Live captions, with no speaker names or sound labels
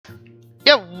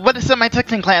Yo, what is up, my Tech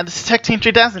clan? This is Tech Team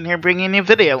 3000 here, bringing a new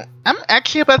video. I'm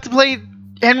actually about to play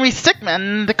Henry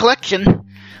Stickmin, the collection.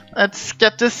 Let's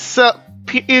get this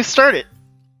started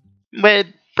with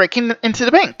breaking into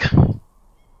the bank.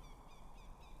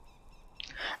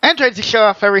 I tried to show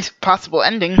off every possible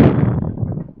ending.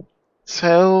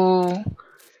 So,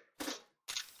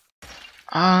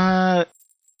 let's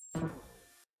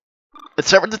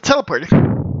start with the teleporter.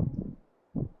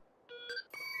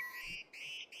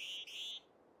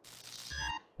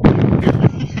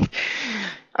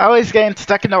 Always getting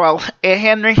stuck in the wall. Hey,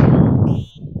 Henry.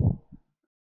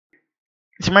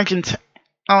 It's emergent,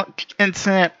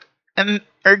 incident, and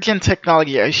urgent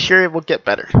technology. I'm sure it will get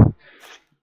better.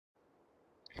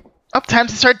 Oh, time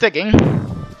to start digging.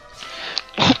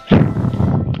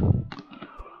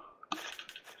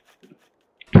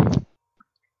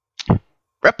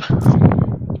 Rip.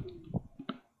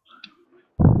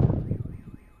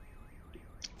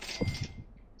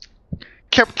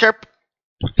 Chirp, chirp.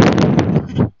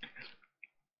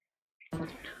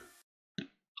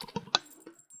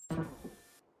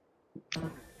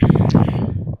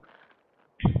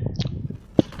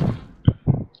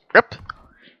 Rip.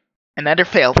 Another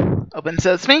fail. Open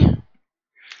sesame.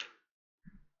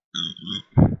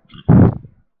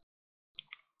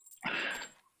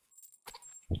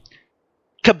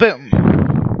 Kaboom.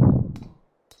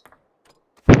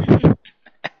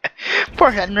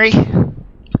 Poor Henry.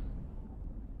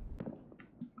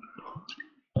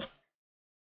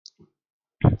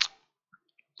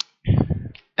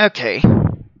 Okay.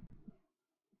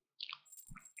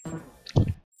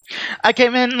 I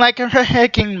came in like a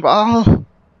wrecking ball.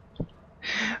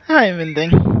 I'm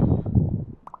ending.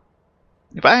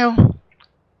 Bye.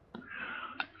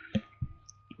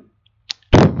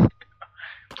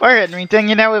 Poor Henry, thing,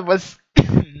 you know, it was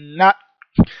not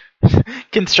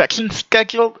construction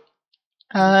scheduled.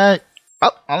 Well,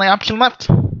 only option left.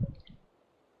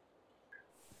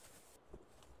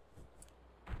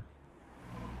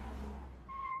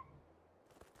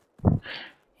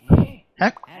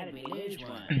 Huh? How did we lose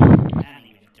one? I don't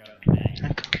even throw it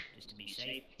back, just to be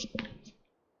safe.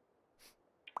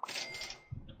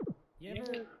 You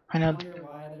ever wonder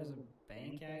why there's a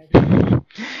bank out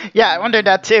here? Yeah, I wondered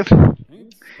that too.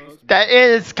 That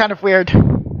is kind of weird. Oh,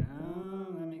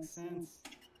 that makes sense.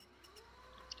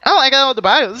 Oh, I got all the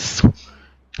bios.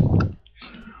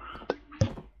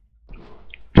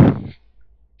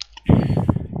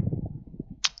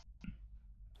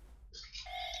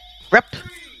 Rep.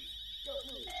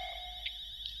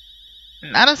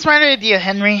 Not a smart idea,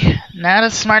 Henry. Not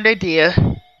a smart idea.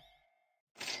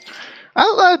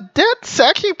 Oh, that's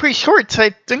actually pretty short, so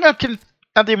I think I'll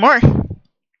do more.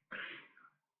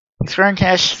 Exploring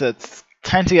cash, so it's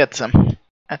time to get some.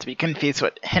 Not to be confused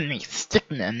with Henry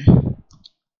Stickmin.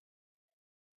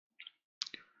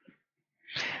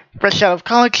 Fresh out of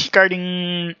college,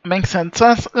 guarding bank sounds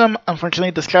awesome.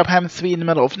 Unfortunately, this job happens to be in the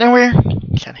middle of nowhere.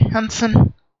 Johnny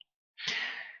Hansen.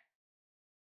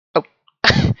 Oh,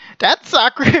 that's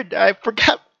awkward. I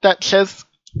forgot that shows.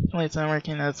 Well, it's not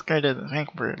working as great as the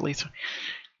bank for at least.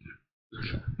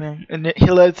 And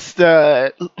he lets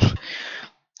look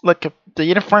up the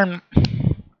uniform.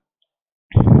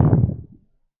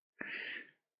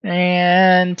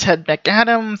 And Ted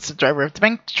McAdams, the driver of the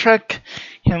bank truck.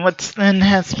 And Watson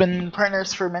has been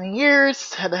partners for many years.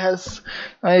 Ted has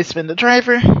always been the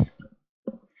driver.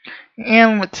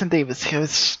 And Watson Davis,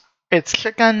 who's it's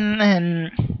shotgun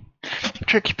and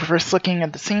Tricky prefers looking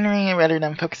at the scenery rather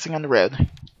than focusing on the road.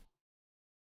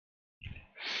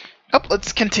 Oh,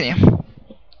 let's continue.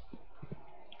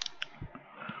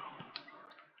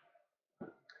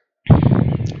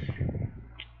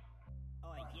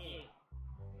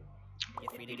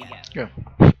 Go.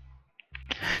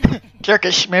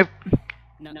 Turkish move.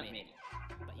 Not maybe,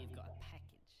 but you've got a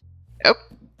package. Oh.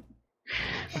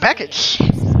 A package.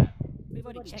 We've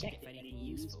already checked it for anything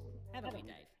useful, haven't we,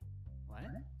 Dave? What?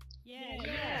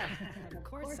 Yeah. Of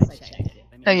course I checked it.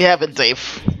 No, you haven't,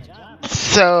 Dave.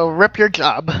 So, rip your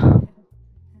job. See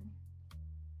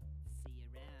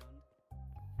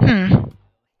you around.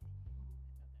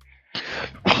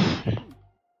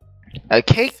 A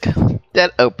cake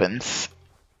that opens.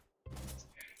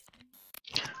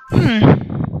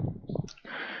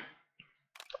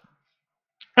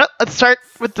 Well, let's start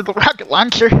with the rocket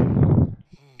launcher.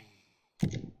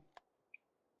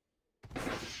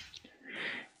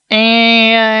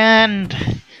 And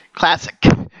classic.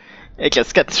 It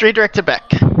just gets redirected back.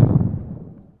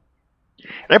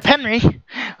 Rip Henry.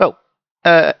 Oh,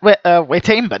 wait,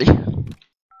 aim, buddy.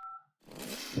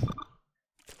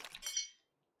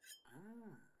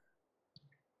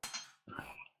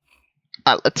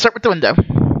 Let's start with the window.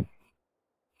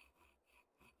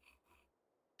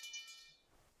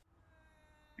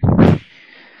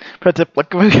 Pro tip, look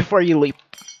before you leap.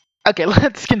 Okay,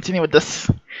 let's continue with this.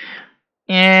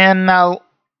 And I'll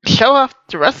show off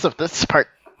the rest of this part,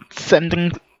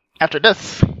 sending after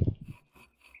this.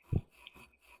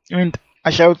 I mean, I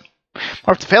showed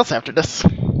more of the fails after this.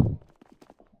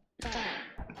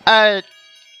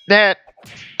 That...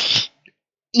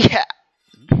 Yeah.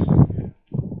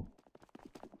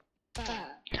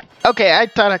 Okay, I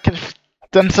thought I could have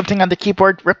done something on the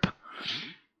keyboard. Rip.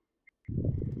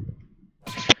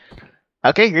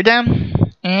 Okay, you're down.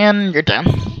 And you're down.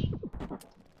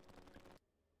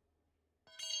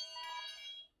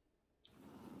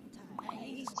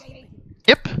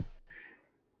 Yep.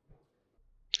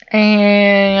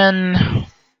 And...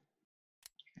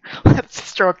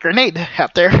 let's throw a grenade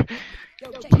out there.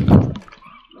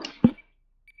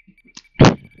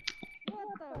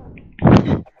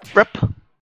 Rip.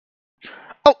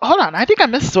 Oh, hold on. I think I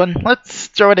missed one. Let's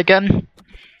throw it again.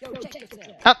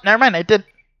 Oh, never mind. I did.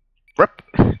 Rip.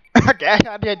 Okay,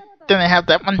 I didn't have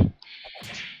that one.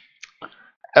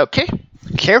 Okay.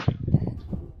 Here.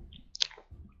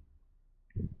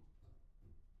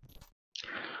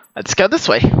 Let's go this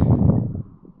way.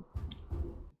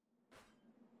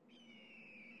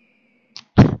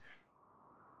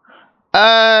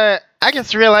 I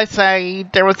just realized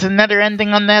there was another ending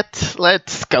on that.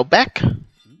 Let's go back.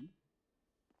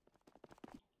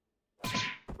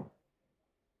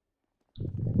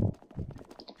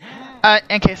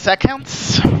 In case that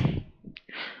counts.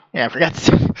 Yeah, I forgot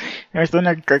to. There's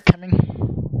another girl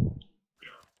coming.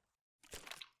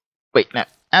 Wait, no,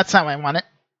 that's not what I wanted.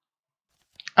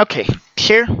 Okay,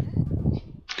 here.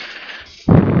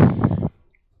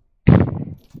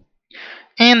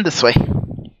 And this way.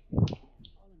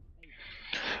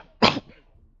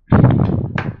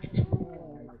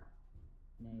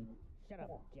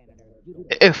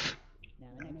 If.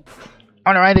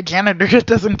 Oh no, the janitor just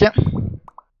doesn't get.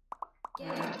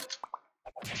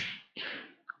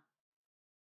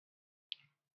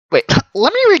 Wait,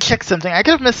 let me recheck something. I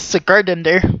could have missed a guard in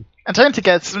there. I'm trying to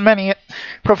get as many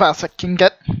profiles I can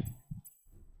get.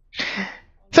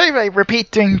 Sorry if I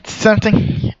repeat doing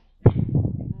something.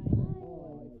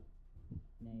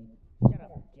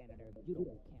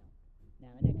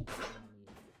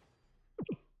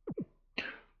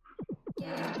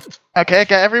 Okay, I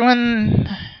got everyone.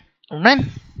 Right.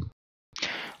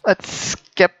 Let's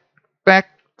get back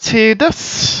to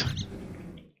this.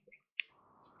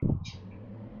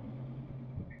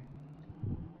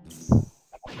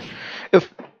 Oof.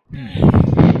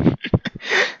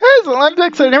 There's a long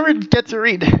text I never get to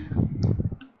read.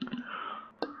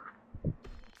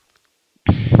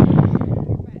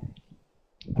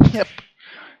 Yep.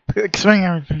 Explaining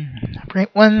everything. Great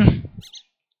one.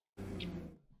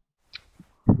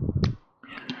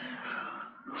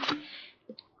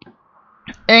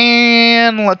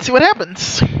 And let's see what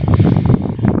happens.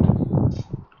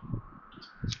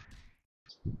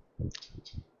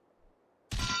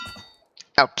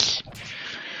 Ouch.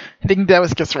 I think that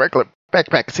was just a regular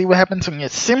backpack. See what happens when you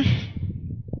assume.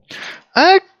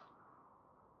 Yep.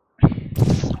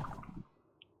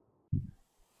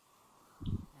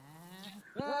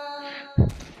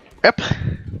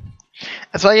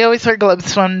 That's why you always wear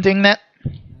gloves when I'm doing that.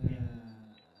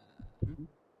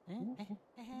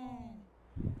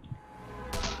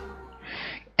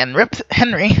 And Rip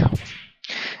Henry.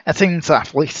 That seems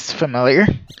awfully familiar.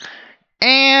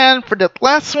 And for the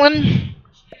last one,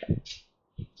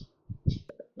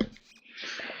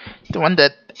 the one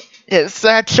that is the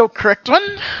actual correct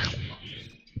one.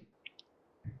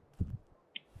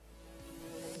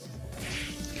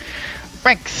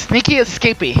 Frank, sneaky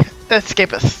escapee. The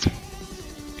escapist.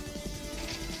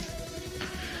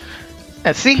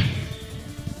 Let's see.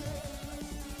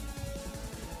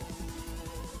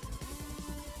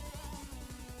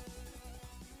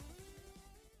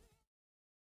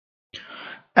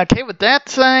 Okay, with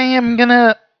that, I am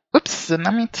gonna. Whoops,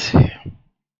 let me.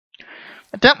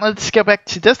 With that, let's go back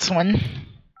to this one.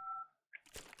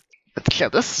 Let's kill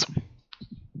this.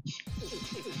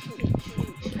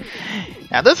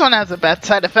 Now, this one has a bad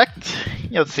side effect.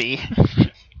 You'll see.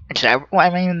 Actually, why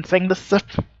am I even saying this stuff?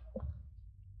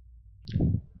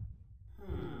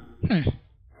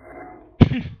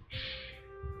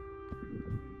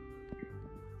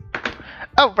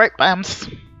 Oh, right, bombs.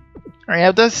 I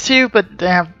have those two, but they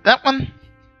have that one.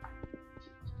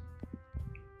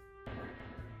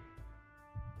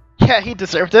 Yeah, he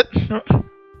deserved it.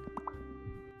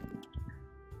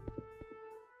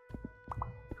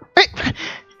 Wait,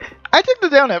 I took the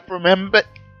donut from him, but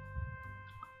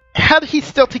how did he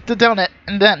still take the donut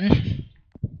and then?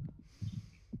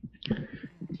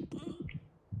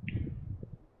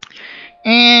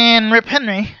 And Rip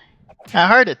Henry. A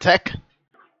heart attack.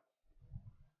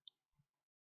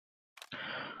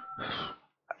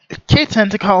 Okay, time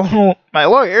to call my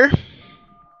lawyer.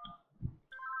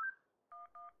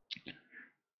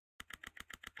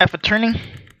 F attorney.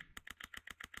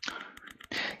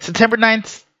 September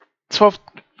 9th,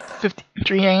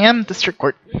 12:53 a.m. District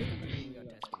Court. Please continue your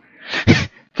testimony.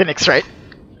 Phoenix, right? I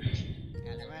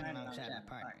was riding alongside my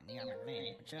partner in the armored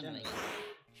van, but suddenly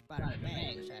she spotted a bag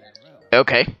on the side of the road.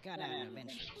 Okay. Got out and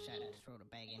eventually decided to throw the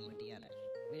bag in with the others.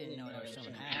 We didn't know there was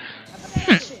someone hiding there.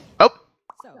 Objection! Oh,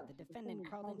 So, the defendant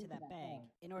crawled into that bag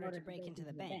in order to break into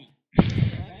the bank. Is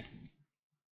that correct?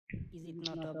 Is it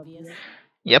not obvious?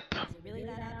 yep. Is it really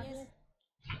that obvious?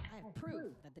 I have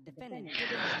proof that the defendant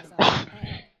did not inside the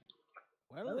bag.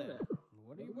 Well then,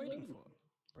 what are you waiting for?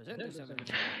 Present this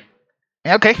evidence.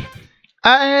 Okay.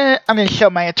 I'm gonna show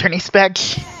my attorney's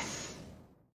badge.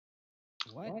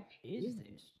 What is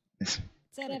this? It's-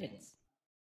 It's evidence.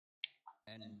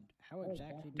 And how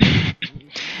exactly do you prove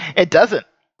this? It doesn't.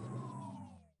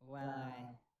 Well,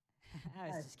 I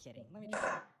was just kidding. Let me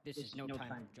try. This is no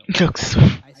time for Jokes. jokes.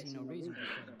 I see no reason for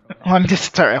further prolonging. I'm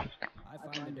just sorry. I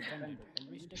find the defendant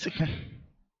Henry Stickmin.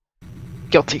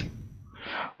 Guilty.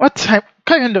 What type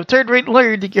kind of third-rate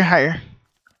lawyer did you hire?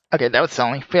 Okay, that was the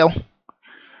only fail.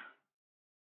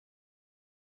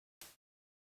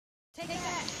 Take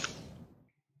that!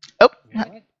 Oh,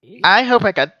 What is I hope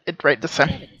I got it right this time.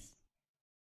 evidence?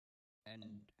 And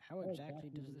how exactly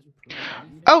does this prove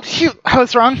anything? Oh shoot, I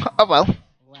was wrong. Oh well.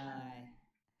 Well,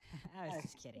 I was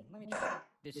just kidding. Let me try.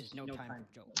 This is no time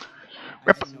for jokes. I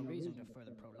Rep- see no reason to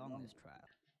further prolong this trial.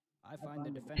 I find the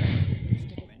defendant Henry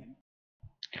Stickmin.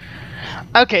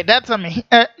 Okay, that's on me.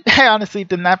 I honestly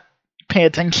did not pay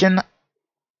attention.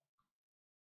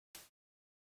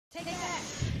 Take that!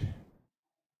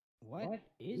 What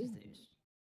is this?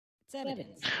 It's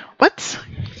evidence. What?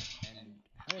 And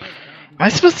how exactly Am I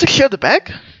supposed to show the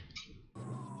bag?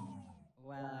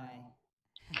 Well, I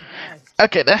was just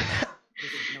Okay, This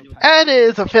is no time. that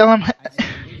is a film. I see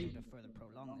no reason to further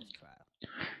prolong this trial.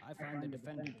 I find the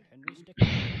defendant Henry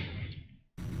Stickmin.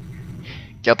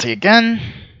 Guilty again.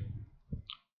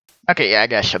 Okay, yeah, I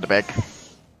gotta show the bag.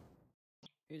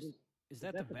 Is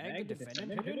that the bag the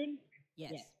defendant hidden?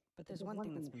 Yes, but there's one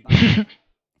thing that's been bothering me.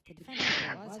 If the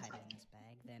defendant was hiding in this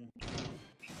bag, then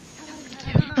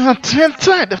What's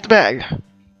inside of the bag?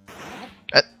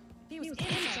 he was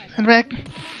inside The bag? the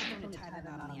tie that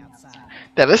knot on the outside.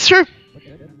 That is true.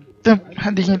 Then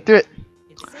how did he do it?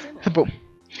 It's simple. Simple.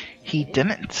 He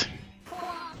didn't.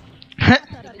 I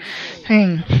thought it was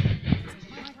Hang.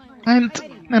 And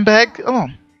the bag. Oh,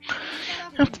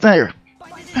 what's there?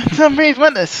 Some brief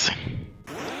witness.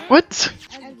 What? As you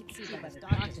can see by the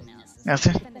doctor's analysis, Yes. the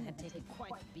defendant had taken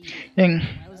quite the beating. Hang.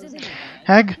 While I was in the bag,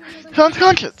 Hag. Found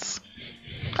conscious.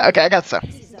 Okay, I got some.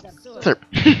 pieces of sword Sir.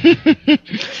 attempted to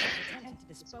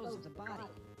dispose of the body.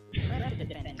 Left the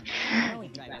defendant, only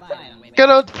drive by on the way back. Good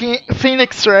old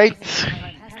Phoenix, right?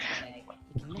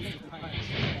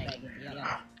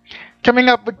 Coming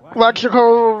up with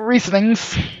logical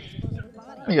reasonings. There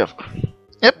you go.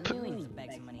 Yep. Millions of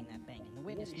bags of money in that bank, and the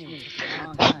witness knew it took a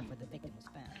long time before the victim was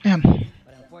found. Yeah.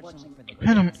 But unfortunately for the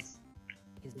I don't- witness,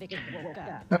 his victim woke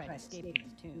up and tried to escape from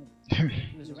his tomb.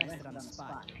 He was arrested on the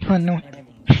spot. Oh no. And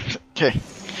everything was Okay.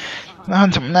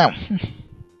 On to him now.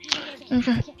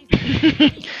 Okay.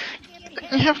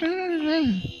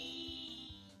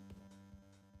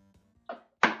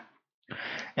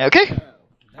 Okay.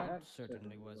 That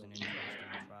certainly was an interesting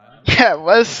trial. Yeah, it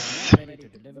was. I'm ready to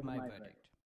deliver my verdict.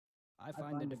 I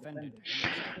find the defendant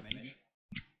Henry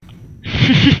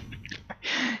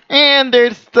And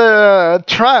there's the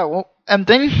trial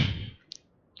ending.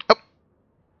 Oh.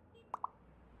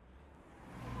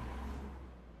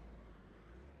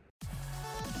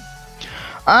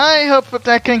 I hope that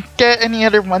I can get any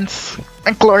other ones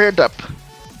and gloried up.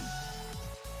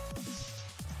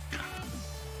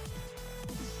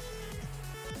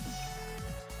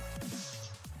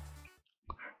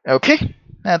 Okay,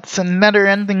 that's another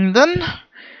ending done.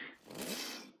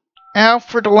 Now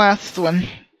for the last one,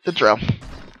 the drill.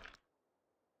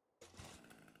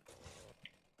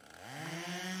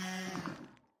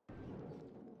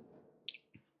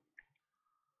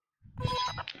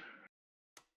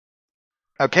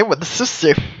 Okay, what does this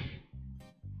do?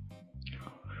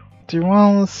 Do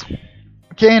walls.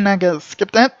 Okay, and I gotta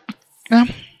skip that. Yeah.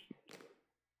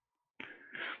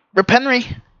 Rip Henry.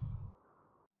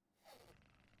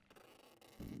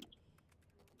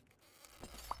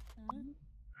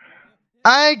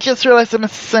 I just realized I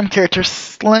missed some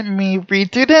characters. Let me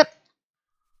redo that.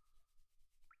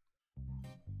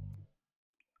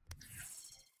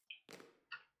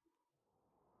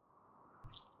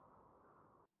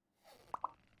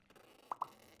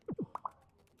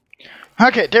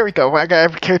 Okay, there we go. I got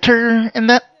every character in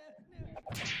that.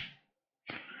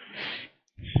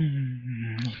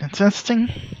 Interesting.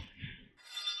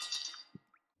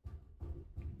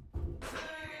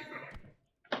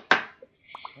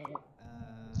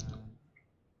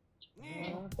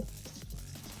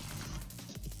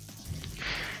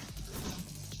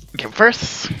 Okay,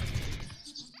 first.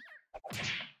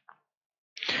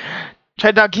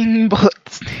 Try dodging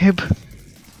bullets, noob.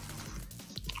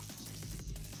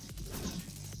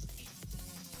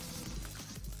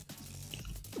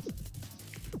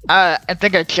 I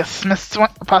think I just missed one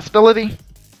possibility.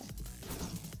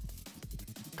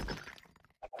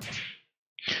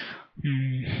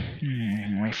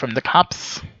 Away from the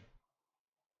cops.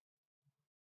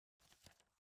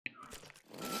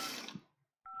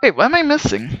 Wait, what am I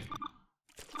missing?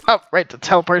 Oh, right, the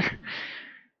teleporter.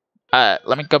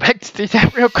 Let me go back to do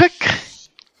that real quick.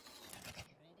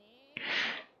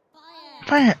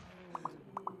 Fire.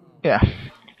 Yeah.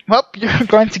 Well, you're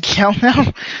going to kill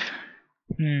now.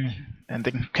 And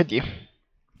then could you?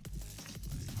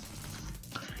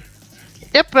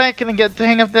 Yep, I can get the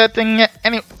hang of that thing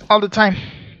all the time.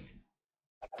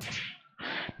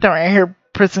 Don't worry, I hear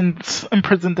prisons and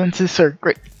prison dentists are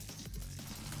great.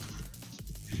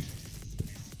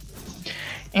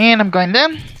 And I'm going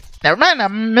down. Never mind,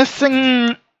 I'm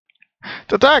missing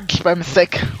the dog by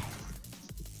mistake.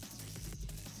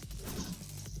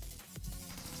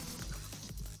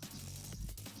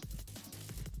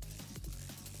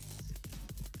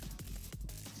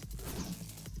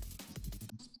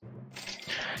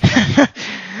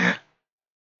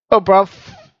 Oh, bro,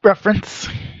 reference.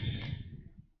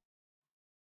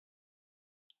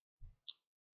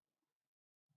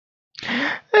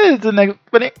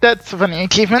 That's a funny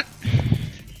achievement.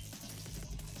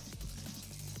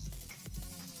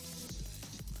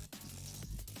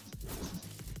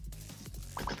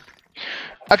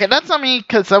 Okay, that's not me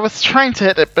because I was trying to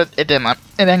hit it, but it didn't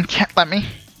let me.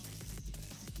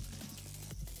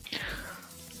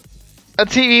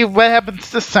 Let's see what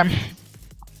happens this time.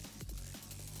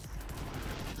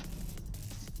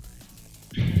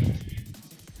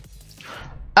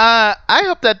 I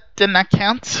hope that did not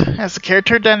count as a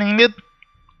character detonated.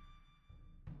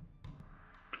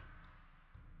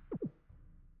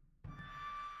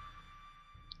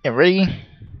 Yeah, ready?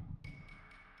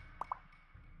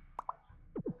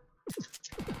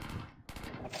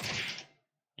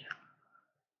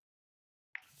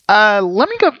 Let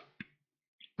me go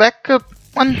back up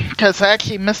one, because I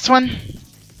actually missed one.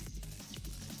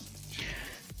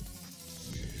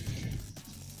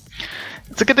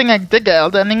 It's a good thing I did get all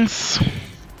the endings.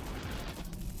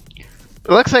 It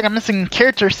looks like I'm missing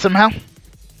characters somehow.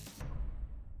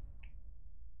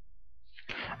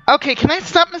 Okay, can I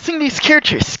stop missing these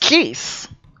characters? Jeez.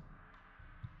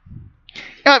 You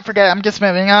know what, forget it, I'm just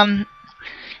moving on.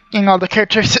 Getting all the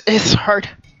characters is hard.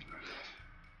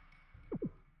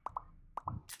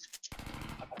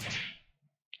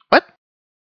 What?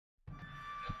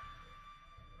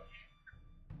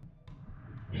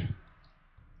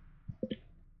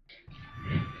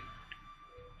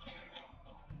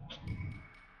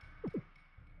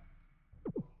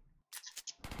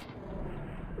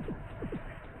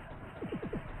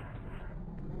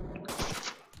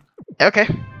 Okay.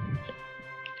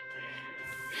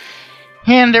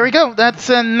 And there we go. That's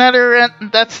another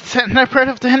part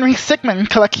of the Henry Stickmin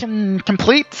collection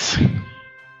complete.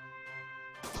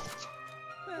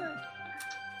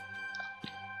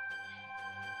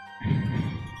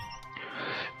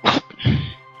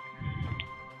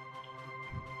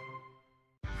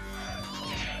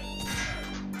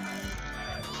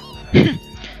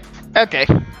 Okay.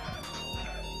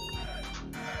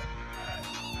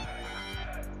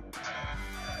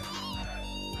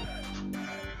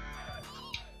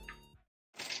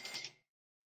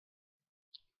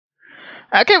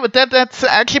 Okay, with that, that's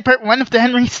actually part 1 of the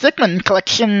Henry Stickmin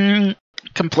collection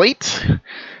complete.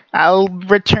 I'll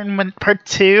return with part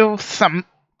 2 some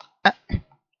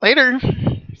later.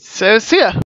 So, see ya.